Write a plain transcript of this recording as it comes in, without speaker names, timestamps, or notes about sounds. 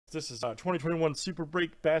This is 2021 Super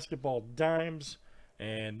Break Basketball Dimes,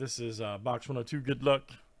 and this is box 102. Good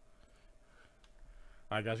luck.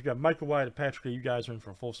 All right, guys, we got Michael White and Patrick A. You guys are in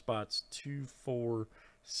for full spots 2, 4,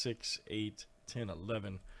 6, 8, 10,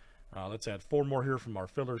 11. Let's add 4 more here from our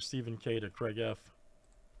fillers, Stephen K. to Craig F.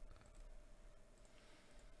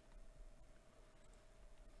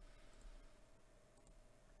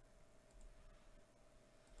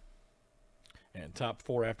 And top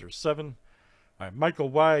 4 after 7. All right, Michael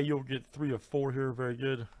Y, you'll get 3 of 4 here. Very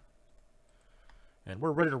good. And we're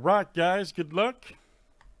ready to rock, guys. Good luck.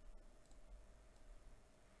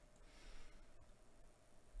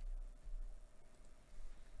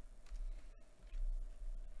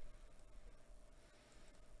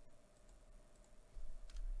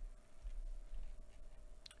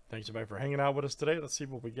 Thanks, everybody, for hanging out with us today. Let's see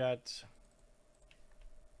what we got.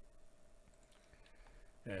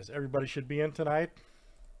 As everybody should be in tonight.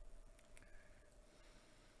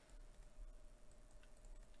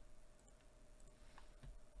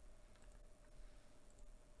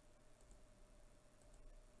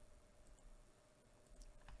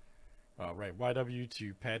 All right, YW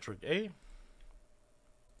to Patrick A. All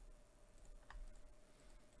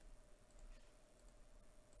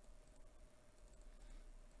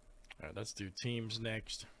right, let's do teams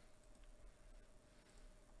next.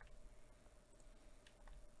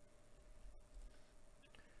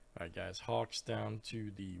 All right, guys, Hawks down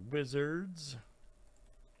to the Wizards.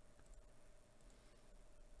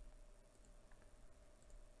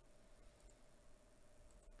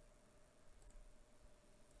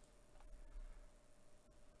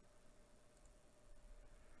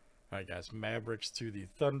 All right, guys, Mavericks to the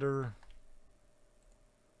Thunder.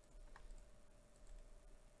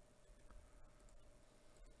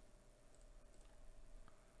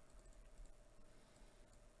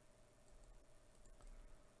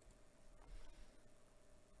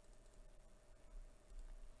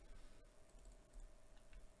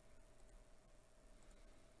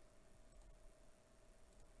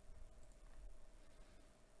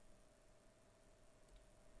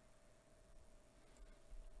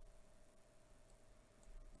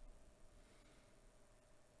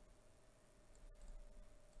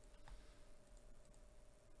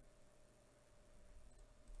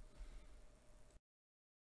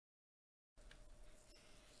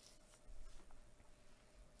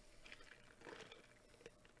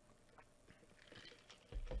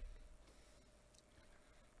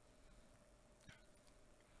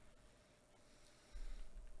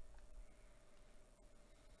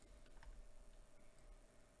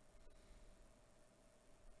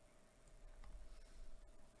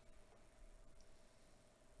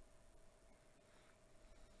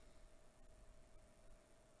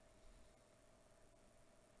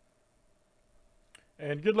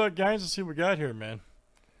 And good luck, guys. Let's see what we got here, man.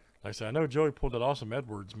 Like I said, I know Joey pulled that awesome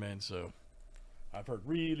Edwards, man, so I've heard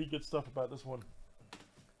really good stuff about this one.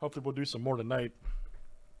 Hopefully we'll do some more tonight.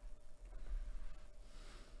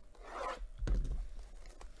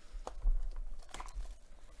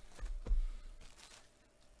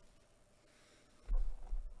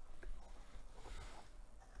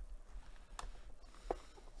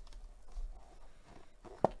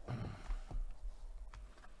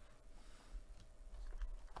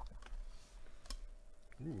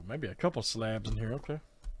 Ooh, maybe a couple slabs in here. Okay.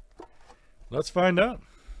 Let's find out.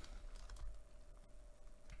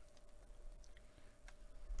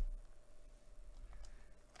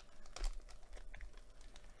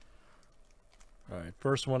 All right,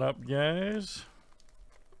 first one up, guys.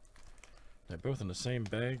 They're both in the same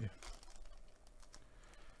bag.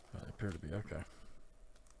 They appear to be. Okay.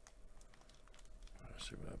 Let's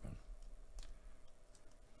see what happened.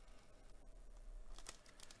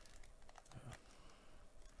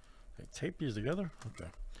 They taped these together? Okay.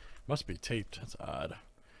 Must be taped. That's odd.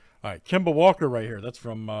 All right, Kemba Walker right here. That's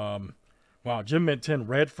from, wow, Jim Mint 10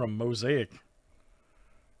 red from Mosaic.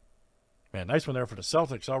 Man, nice one there for the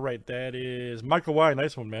Celtics. All right, that is Michael Y.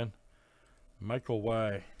 Nice one, man. Michael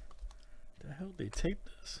Y. The hell did they tape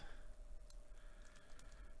this?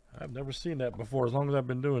 I've never seen that before as long as I've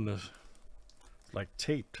been doing this. It's like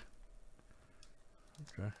taped.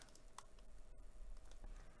 Okay.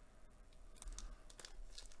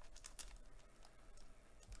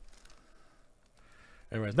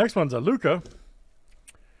 Anyways, next one's a Luka.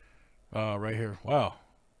 Right here. Wow.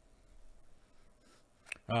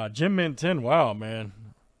 Jim Mint 10. Wow, man.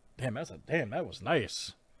 Damn, that was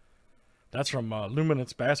nice. That's from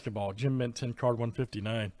Luminance Basketball. Jim Mint 10 card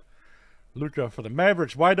 159. Luka for the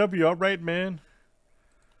Mavericks. YW, all right, man.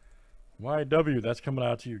 YW, that's coming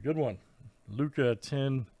out to you. Good one. Luka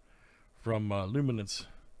 10 from Luminance.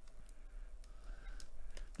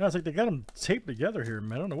 I was like, they got them taped together here,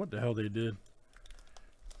 man. I don't know what the hell they did.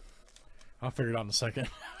 I'll figure it out in a second.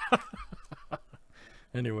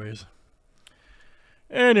 Anyways,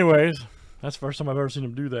 that's the first time I've ever seen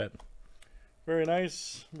him do that. Very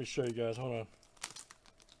nice. Let me show you guys. Hold on.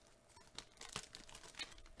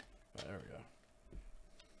 There we go.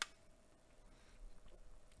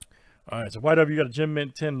 All right, so YW got a Gem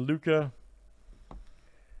Mint 10 Luka. And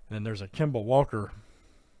then there's a Kemba Walker.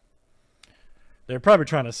 They're probably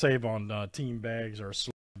trying to save on team bags or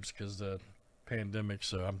slabs because the pandemic,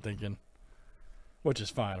 so I'm thinking, which is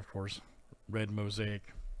fine, of course. Red mosaic.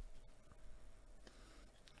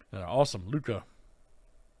 And awesome Luka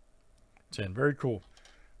 10. Very cool.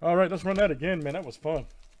 All right, let's run that again, man. That was fun.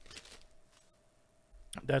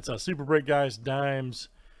 That's Super Break, guys. Dimes.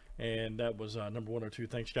 And that was number 102.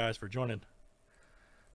 Thanks, guys, for joining.